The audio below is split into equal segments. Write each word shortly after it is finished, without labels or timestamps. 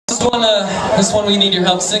This one we need your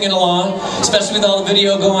help singing along, especially with all the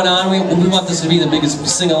video going on. We want this to be the biggest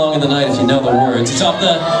sing-along of the night if you know the words. It's off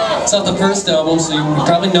the first album, so you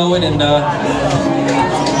probably know it. And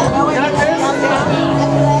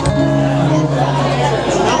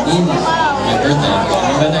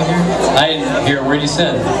I didn't hear a word you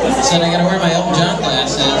said. Said I gotta wear my Elton John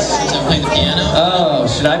glasses since I'm playing the piano. Oh,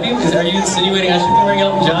 should I be? Are you insinuating I should be wearing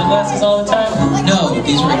Elton John glasses all the time? No,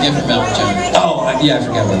 these were a gift from Elton John. Oh, yeah, I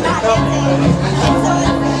forgot about that.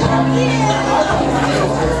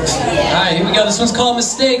 Alright, here we go. This one's called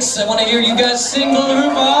Mistakes. I want to hear you guys sing, blow the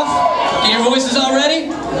roof off. Get your voices all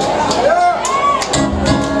ready?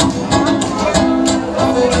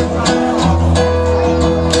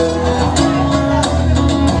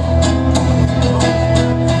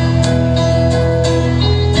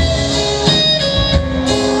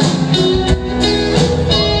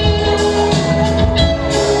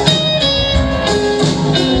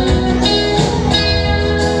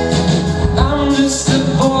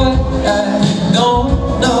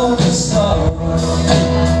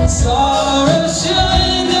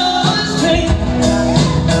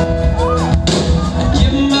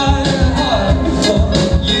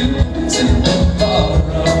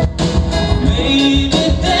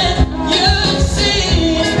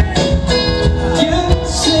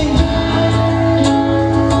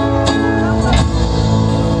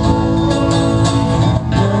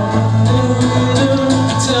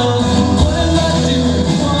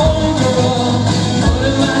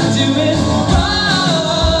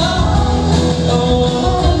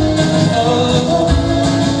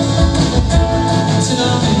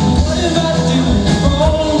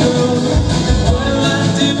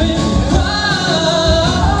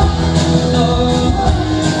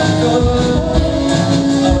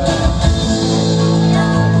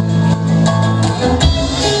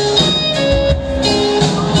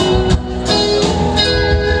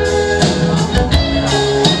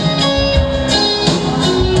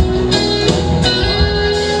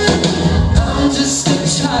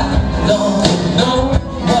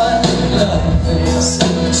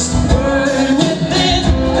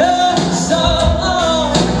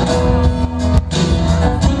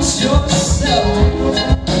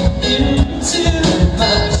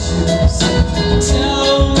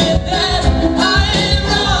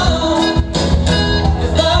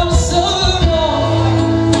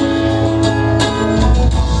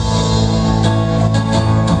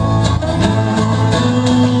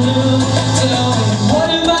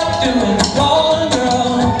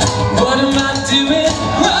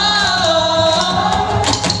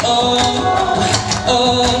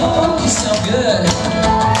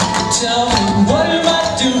 Tell me, what am I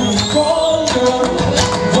doing wrong, girl?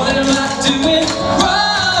 What am I doing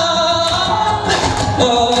wrong?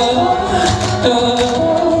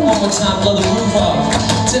 One more time, blow the roof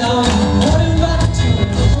off. Tell me.